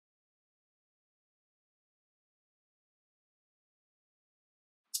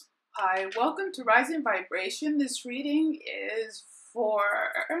Hi, welcome to Rising Vibration. This reading is for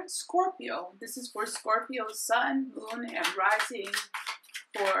Scorpio. This is for Scorpio Sun, Moon, and Rising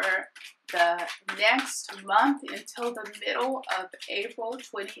for the next month until the middle of April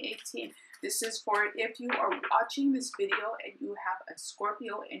 2018. This is for if you are watching this video and you have a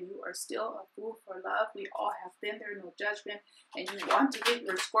Scorpio and you are still a fool for love. We all have been there, no judgment, and you want to get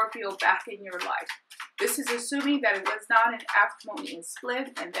your Scorpio back in your life. This is assuming that it was not an acrimonious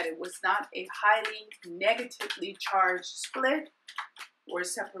split and that it was not a highly negatively charged split or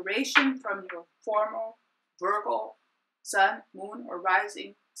separation from your former Virgo, Sun, Moon, or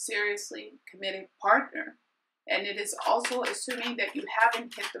Rising seriously committed partner. And it is also assuming that you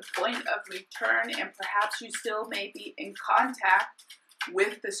haven't hit the point of return and perhaps you still may be in contact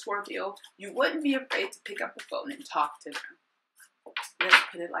with the Scorpio. You wouldn't be afraid to pick up the phone and talk to them. Let's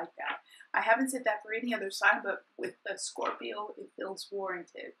put it like that. I haven't said that for any other sign, but with the Scorpio, it feels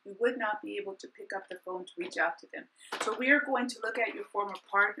warranted. You would not be able to pick up the phone to reach out to them. So we are going to look at your former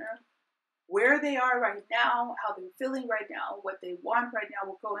partner, where they are right now, how they're feeling right now, what they want right now.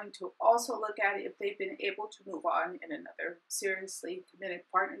 We're going to also look at if they've been able to move on in another seriously committed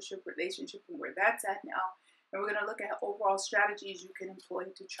partnership, relationship, and where that's at now. And we're going to look at overall strategies you can employ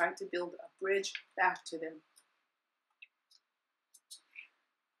to try to build a bridge back to them.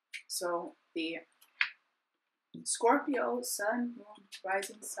 So the Scorpio, Sun, Moon,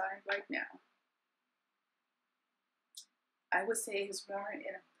 Rising sign right now, I would say is more in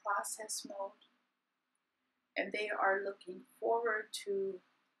a process mode, and they are looking forward to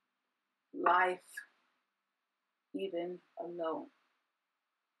life even alone.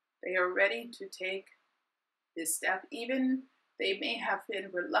 They are ready to take this step. Even they may have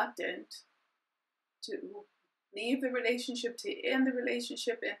been reluctant to leave the relationship, to end the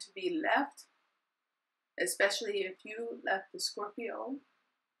relationship, and to be left, especially if you left the Scorpio.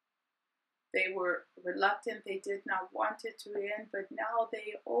 They were reluctant, they did not want it to end, but now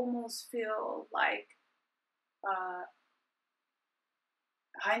they almost feel like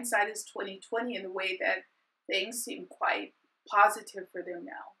hindsight is 20/20 in the way that things seem quite positive for them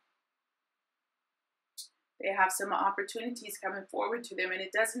now. They have some opportunities coming forward to them, and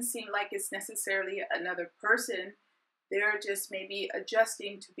it doesn't seem like it's necessarily another person. They're just maybe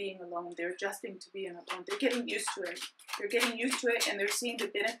adjusting to being alone. They're adjusting to being alone. They're getting used to it. They're getting used to it, and they're seeing the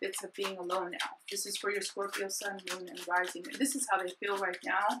benefits of being alone now. This is for your Scorpio, Sun, Moon, and Rising. And this is how they feel right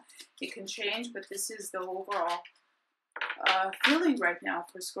now. It can change, but this is the overall feeling right now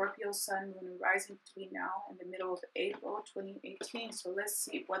for Scorpio, Sun, Moon, and Rising between now and the middle of April 2018. So let's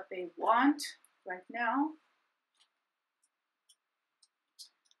see what they want right now.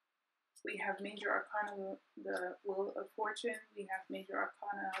 We have Major Arcana, the Wheel of Fortune. We have Major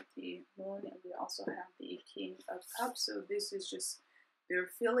Arcana, the Moon, and we also have the King of Cups. So this is just,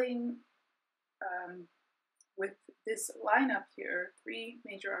 they're feeling, with this lineup here, 3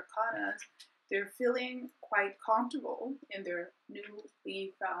 Major Arcanas, they're feeling quite comfortable in their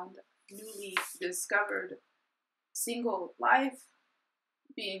newly found, newly discovered single life,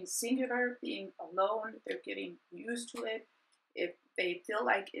 being singular, being alone. They're getting used to it. If they feel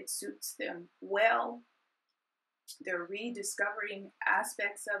like it suits them well, they're rediscovering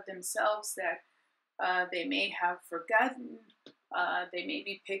aspects of themselves that they may have forgotten. They may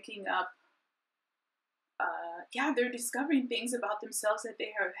be picking up, they're discovering things about themselves that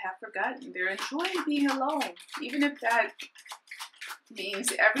they have forgotten. They're enjoying being alone, even if that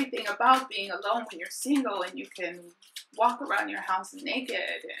means everything about being alone when you're single and you can walk around your house naked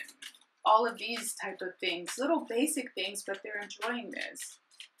and all of these type of things, little basic things, but they're enjoying this.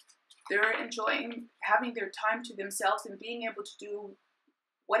 They're enjoying having their time to themselves and being able to do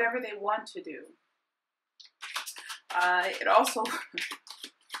whatever they want to do. It also,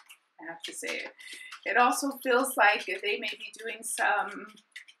 I have to say it also feels like they may be doing some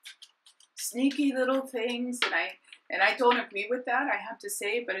sneaky little things, and I don't agree with that, I have to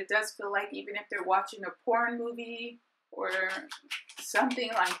say, but it does feel like even if they're watching a porn movie or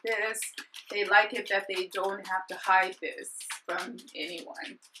something like this, they like it that they don't have to hide this from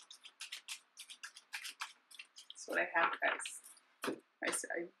anyone. That's what I have, guys.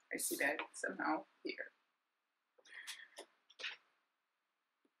 I see that somehow here.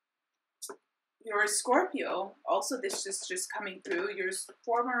 Your Scorpio, also this is just coming through, your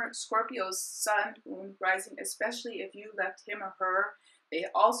former Scorpio's Sun, Moon, Rising, especially if you left him or her, they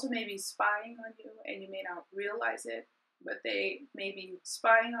also may be spying on you and you may not realize it, but they may be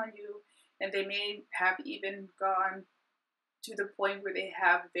spying on you, and they may have even gone to the point where they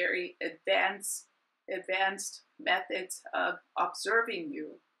have very advanced methods of observing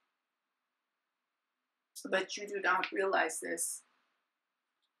you. But you do not realize this.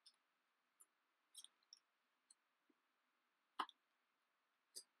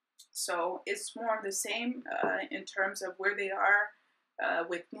 So it's more of the same in terms of where they are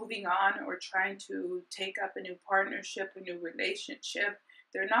with moving on or trying to take up a new partnership, a new relationship.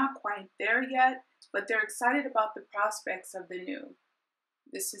 They're not quite there yet, but they're excited about the prospects of the new.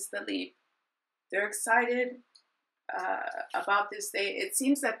 This is the leap. They're excited about this. It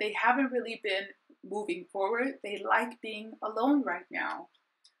seems that they haven't really been moving forward. They like being alone right now.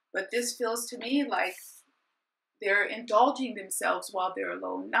 But this feels to me like they're indulging themselves while they're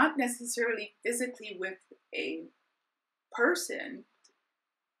alone, not necessarily physically with a person.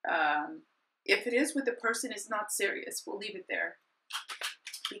 If it is with a person, it's not serious. We'll leave it there,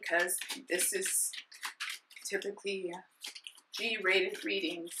 because this is typically G-rated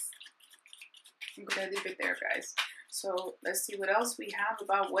readings. I'm going to leave it there, guys. So let's see what else we have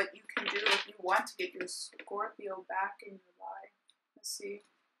about what you can do if you want to get your Scorpio back in your life. Let's see.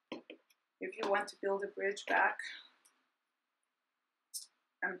 If you want to build a bridge back,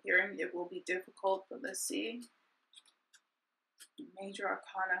 I'm hearing it will be difficult, but let's see. Major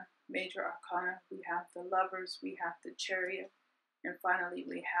Arcana. We have the Lovers, we have the Chariot, and finally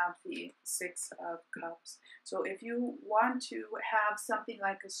we have the Six of Cups. So if you want to have something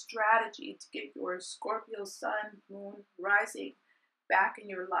like a strategy to get your Scorpio Sun, Moon, Rising back in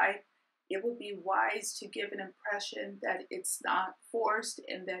your life, it would be wise to give an impression that it's not forced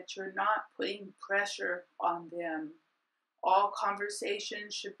and that you're not putting pressure on them. All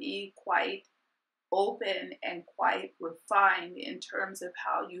conversations should be quite open and quite refined in terms of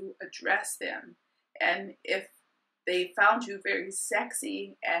how you address them. And if they found you very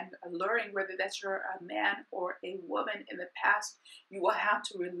sexy and alluring, whether that's you're a man or a woman in the past, you will have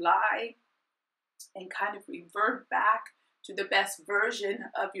to rely and kind of revert back to the best version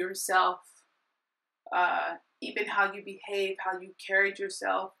of yourself. Even how you behave, how you carried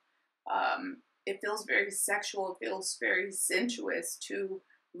yourself. It feels very sexual, it feels very sensuous to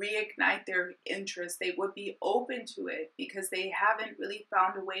reignite their interest. They would be open to it because they haven't really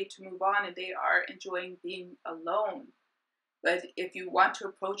found a way to move on and they are enjoying being alone. But if you want to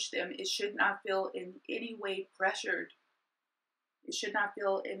approach them, it should not feel in any way pressured. It should not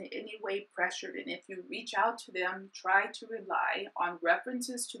feel in any way pressured. And if you reach out to them, try to rely on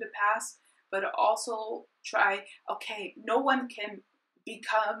references to the past, but also try, okay, no one can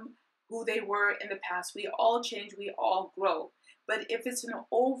become who they were in the past. We all change, we all grow. But if it's an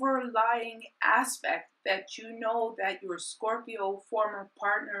overlying aspect that you know that your Scorpio former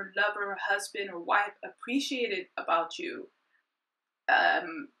partner, lover, husband, or wife appreciated about you,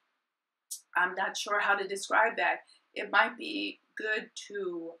 I'm not sure how to describe that. It might be good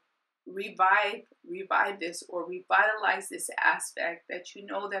to revive this or revitalize this aspect that you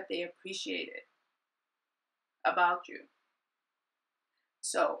know that they appreciated about you.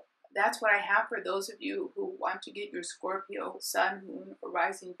 So that's what I have for those of you who want to get your Scorpio Sun, Moon, or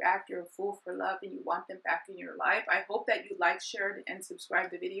Rising back. You're a fool for love and you want them back in your life. I hope that you liked, shared, and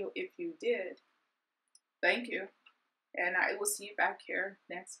subscribed the video if you did. Thank you. And I will see you back here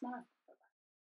next month.